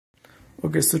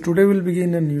Okay, so today we'll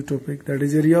begin a new topic, that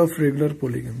is area of regular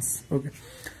polygons. Okay,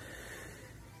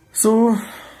 so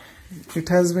it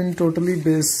has been totally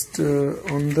based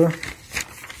on the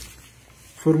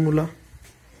formula.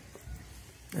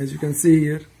 As you can see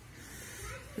here,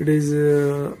 it is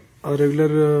a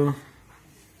regular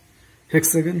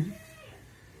hexagon,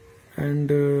 and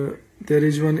there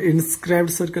is one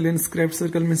inscribed circle. Inscribed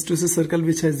circle means to say circle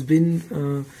which has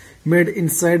been made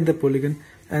inside the polygon,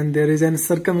 and there is an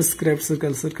circumscribed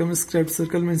circle. Circumscribed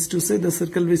circle means to say the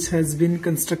circle which has been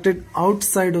constructed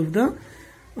outside of the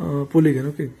polygon.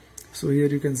 Okay, so here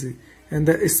you can see, and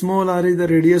the small r is the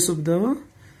radius of the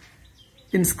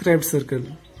inscribed circle.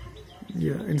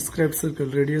 Yeah, inscribed circle,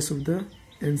 radius of the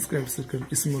inscribed circle,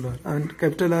 small r, and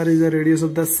capital R is the radius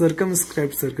of the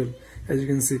circumscribed circle. As you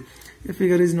can see, the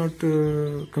figure is not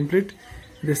complete.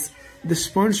 This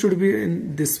point should be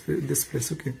in this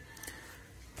place. Okay,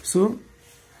 so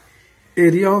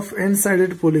area of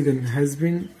n-sided polygon has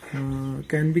been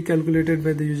can be calculated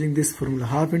by using this formula: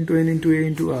 half into n into a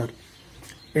into r.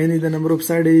 N is the number of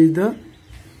sides, a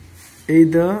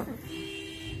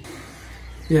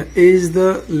is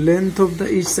the length of the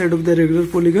each side of the regular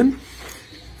polygon,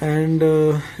 and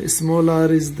small r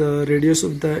is the radius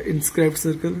of the inscribed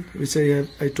circle, which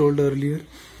I told earlier.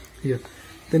 Yeah,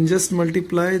 then just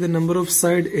multiply the number of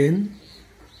side n,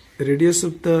 radius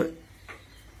of the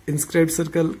inscribed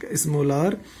circle small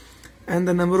r, and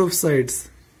the number of sides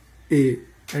a,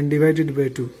 and divide it by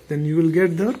 2. Then you will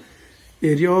get the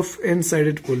area of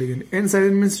n-sided polygon.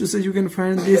 N-sided means to say you can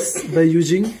find this by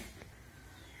using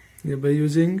n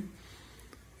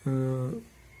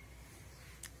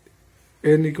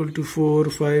equal to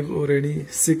 4, 5 or any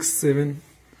 6, 7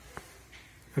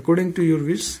 according to your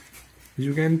wish.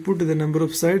 You can put the number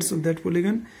of sides of that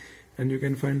polygon and you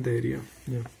can find the area.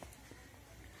 Yeah.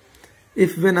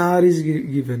 If when r is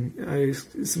given,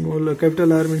 small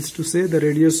capital R means to say the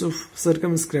radius of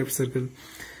circumscribed circle,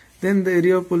 then the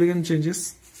area of polygon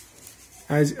changes,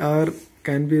 as r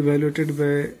can be evaluated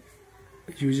by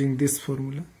using this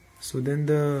formula. So then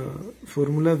the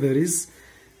formula varies,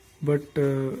 but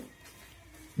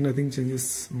nothing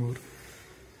changes more.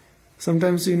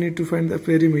 Sometimes you need to find the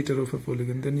perimeter of a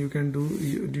polygon, then you can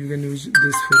use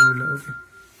this formula. Okay.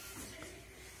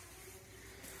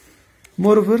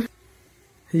 Moreover,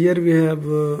 here we have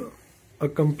a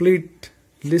complete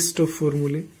list of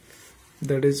formulae,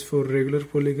 that is for regular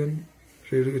polygon,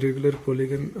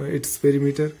 its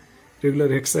perimeter, regular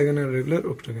hexagon and regular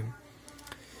octagon.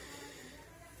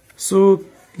 So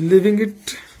leaving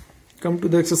it, come to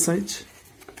the exercise.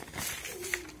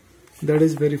 That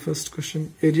is very first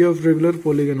question. Area of regular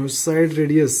polygon whose side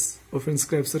radius of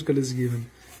inscribed circle is given.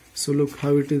 So look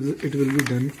how it will be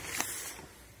done.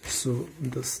 So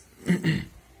this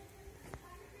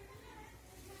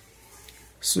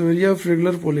so area of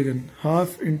regular polygon,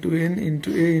 half into n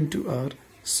into a into r.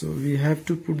 So we have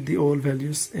to put the all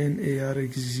values. N, a, r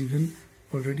is given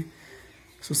already.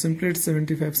 So simply it's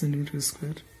 75 centimeters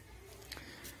square.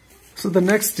 So the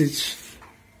next is,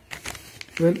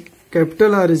 when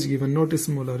capital R is given, not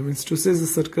small r, means to say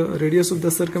the radius of the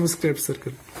circumscribed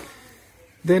circle,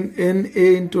 then n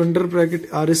a into under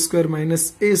bracket r square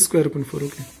minus a square upon 4.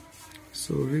 Okay,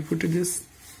 so we put it this.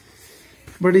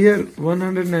 But here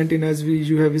 119, as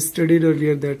you have studied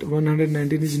earlier, that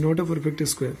 119 is not a perfect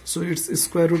square, so its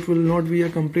square root will not be a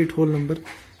complete whole number,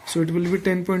 so it will be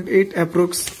 10.8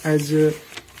 approx, as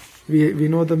we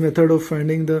know the method of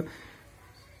finding the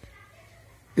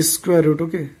square root.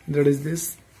 Okay, that is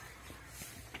this.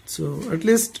 So at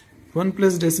least one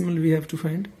place decimal we have to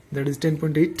find, that is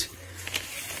 10.8.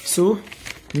 so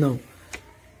now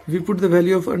we put the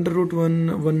value of under root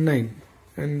 119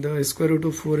 and the square root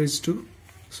of 4 is 2.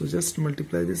 So just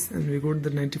multiply this and we got the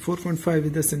 94.5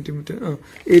 with the centimeter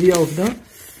area of the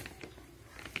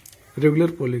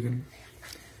regular polygon.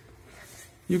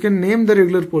 You can name the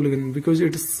regular polygon because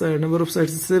its number of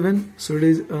sides is 7, so it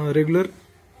is regular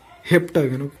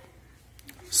heptagon. Okay.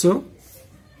 So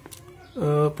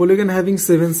polygon having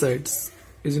 7 sides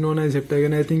is known as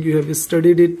heptagon. I think you have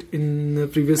studied it in the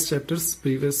previous chapters,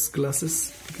 previous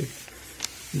classes. Okay,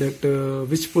 that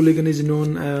which polygon is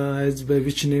known as by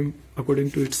which name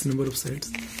according to its number of sides.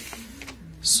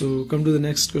 So come to the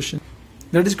next question.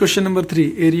 That is question number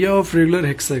 3, area of regular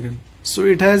hexagon. So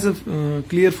it has a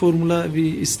clear formula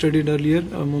we studied earlier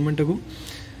a moment ago,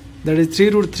 that is 3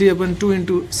 root 3 upon 2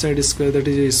 into side square, that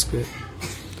is a square.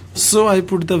 So I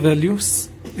put the values,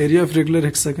 area of regular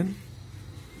hexagon,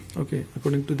 okay,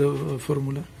 according to the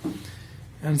formula,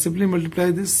 and simply multiply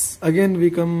this. Again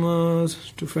we come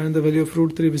to find the value of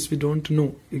root 3, which we don't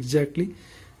know exactly,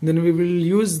 Then we will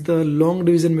use the long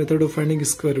division method of finding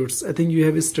square roots. I think you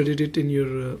have studied it in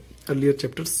your earlier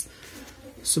chapters.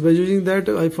 So by using that,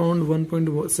 I found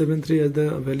 1.73 as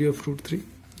the value of root 3.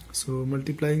 So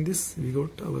multiplying this, we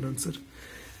got our answer.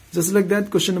 Just like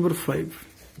that, question number 5.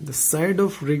 The side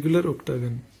of regular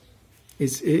octagon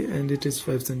is A and it is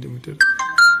 5 centimeter.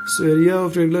 So area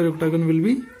of regular octagon will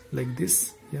be like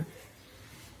this. Yeah,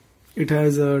 it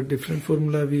has a different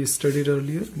formula we studied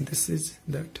earlier. This is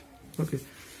that. Okay,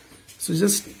 so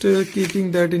just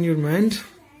keeping that in your mind,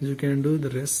 you can do the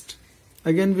rest.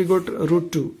 Again, we got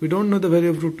root 2. We don't know the value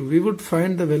of root 2. We would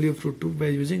find the value of root 2 by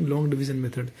using long division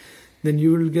method. Then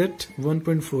you will get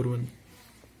 1.41.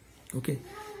 Okay,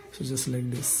 so just like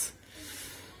this.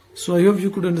 So I hope you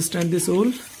could understand this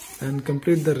all and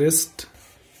complete the rest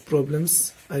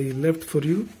problems I left for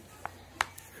you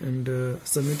and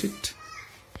submit it.